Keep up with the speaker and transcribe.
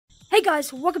Hey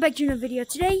guys, welcome back to another video.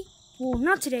 Today, well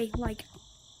not today, like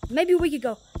maybe a week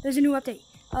ago, there's a new update.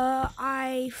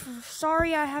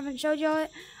 Sorry I haven't showed y'all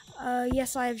it.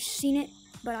 Yes, I've seen it,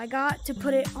 but I got to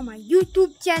put it on my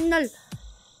YouTube channel.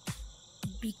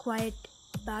 Be quiet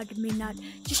about me not.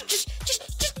 Just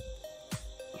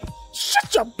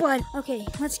shut your butt. Okay,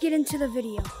 let's get into the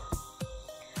video.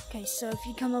 Okay, so if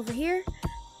you come over here,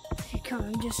 if you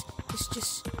come, just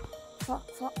fall.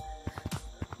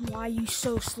 Why are you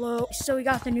so slow? So we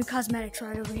got the new cosmetics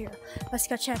right over here. Let's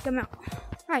go check them out.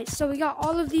 Alright, so we got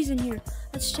all of these in here.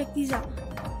 Let's check these out.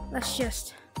 Let's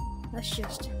just. I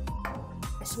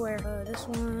swear,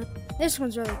 this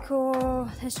one's really cool.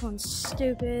 This one's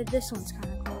stupid. This one's kind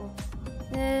of cool.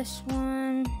 This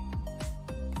one,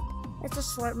 it's a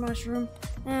slurp mushroom.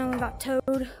 And we got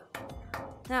Toad.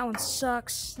 That one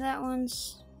sucks. That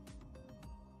one's,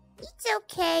 it's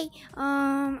okay.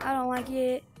 I don't like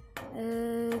it.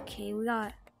 Okay, we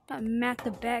got Matt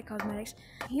the Bat cosmetics.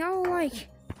 Y'all like,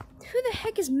 who the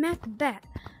heck is Matt the Bat?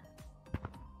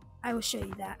 I will show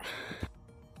you that.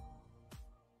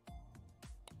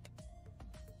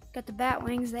 Got the bat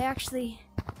wings. They actually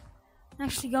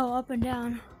go up and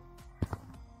down.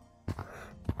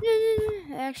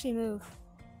 They actually move.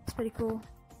 It's pretty cool.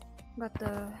 Got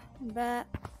the bat,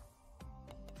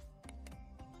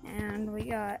 and we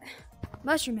got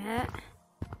mushroom hat.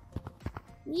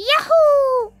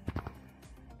 Yahoo!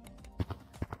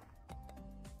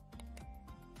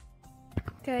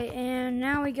 Okay, and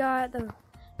now we got the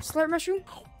slurp mushroom.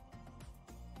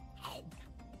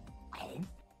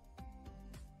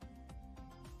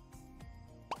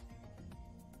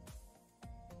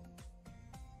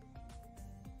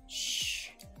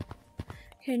 Shh.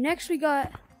 Okay, next we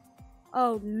got,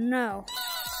 oh no.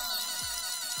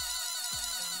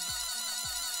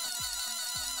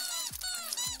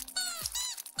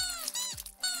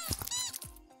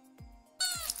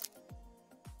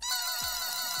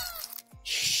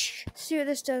 See what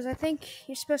this does. I think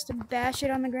you're supposed to bash it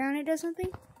on the ground. It does something.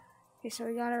 Okay, so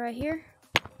we got it right here.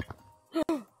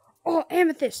 Oh,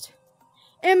 amethyst.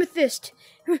 Amethyst.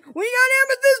 We got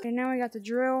amethyst. Okay, now we got the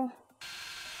drill.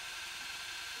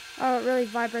 Oh, it really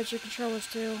vibrates your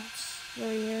controllers too. It's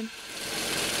really weird.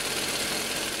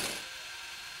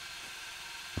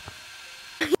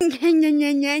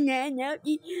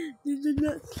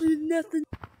 Nothing.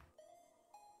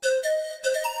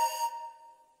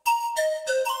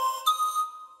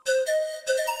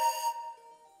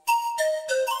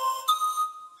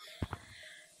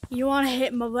 You want to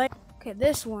hit my leg? Okay,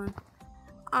 this one.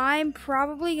 I'm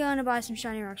probably going to buy some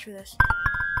shiny rocks for this.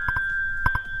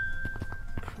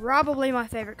 Probably my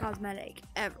favorite cosmetic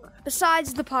ever.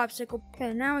 Besides the popsicle.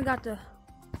 Okay, now we got the...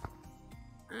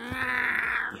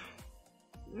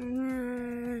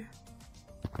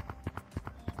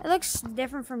 It looks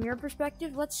different from your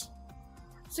perspective. Let's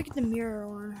look at the mirror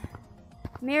one.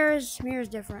 Mirror's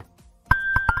different.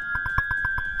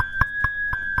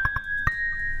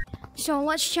 So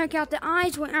let's check out the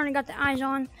eyes. We already got the eyes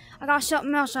on. I got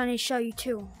something else I need to show you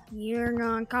too. You're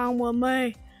gonna come with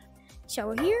me.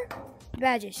 So here,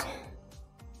 badges.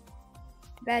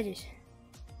 Badges.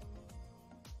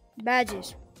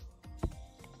 Badges.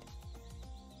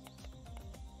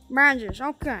 Badges,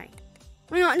 okay.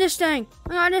 We got this thing.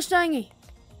 We got this thingy.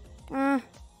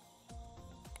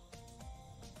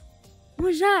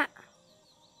 What's that?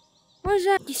 What's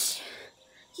that?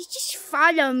 Just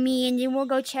follow me and then we'll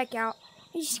go check out.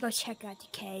 Let's just go check out the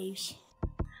caves.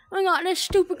 I got this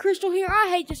stupid crystal here. I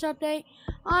hate this update.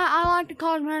 I like the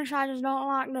cosmetics. I just don't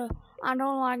like the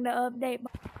update.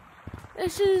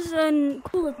 This is a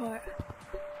cooler part.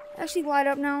 Actually light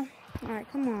up now. Alright,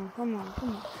 come on.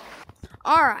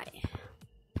 Alright.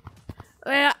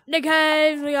 We got the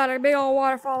caves. We got a big old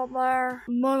waterfall up there.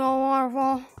 Big old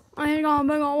waterfall. I ain't got a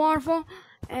big old waterfall.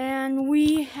 And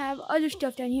we have other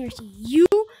stuff down here. So you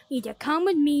need to come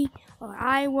with me, or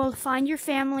I will find your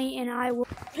family, and I will...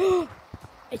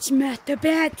 It's Matt the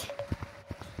Bat.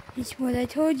 It's what I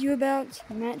told you about.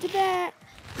 Matt the Bat.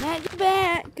 Matt the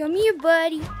Bat. Come here,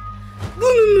 buddy.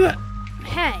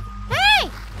 Hey. Hey!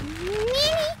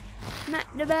 Minnie! Matt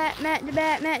the Bat.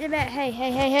 Hey.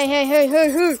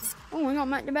 Oh, I got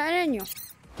Matt the Bat in you.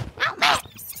 Oh, Matt!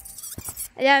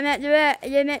 I got Matt the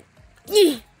Bat.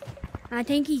 I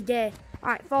think he's dead.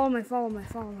 Alright, follow me.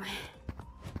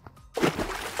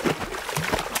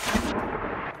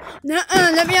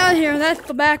 Nuh-uh, let me out of here. That's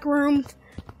the back room.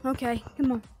 Okay,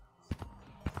 come on.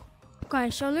 Okay,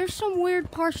 so there's some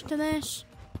weird parts to this.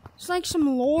 It's like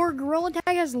some lore. Gorilla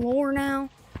Tag has lore now.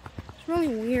 It's really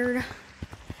weird.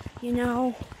 You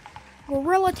know.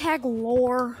 Gorilla Tag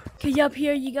lore. Cause up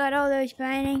here you got all those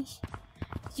paintings.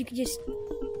 You can just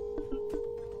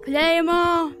Play 'em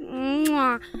all.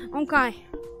 Mwah. Okay.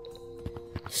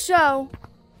 So,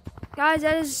 guys,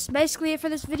 that is basically it for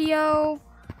this video.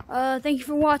 Thank you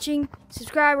for watching.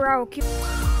 Subscribe or I will keep...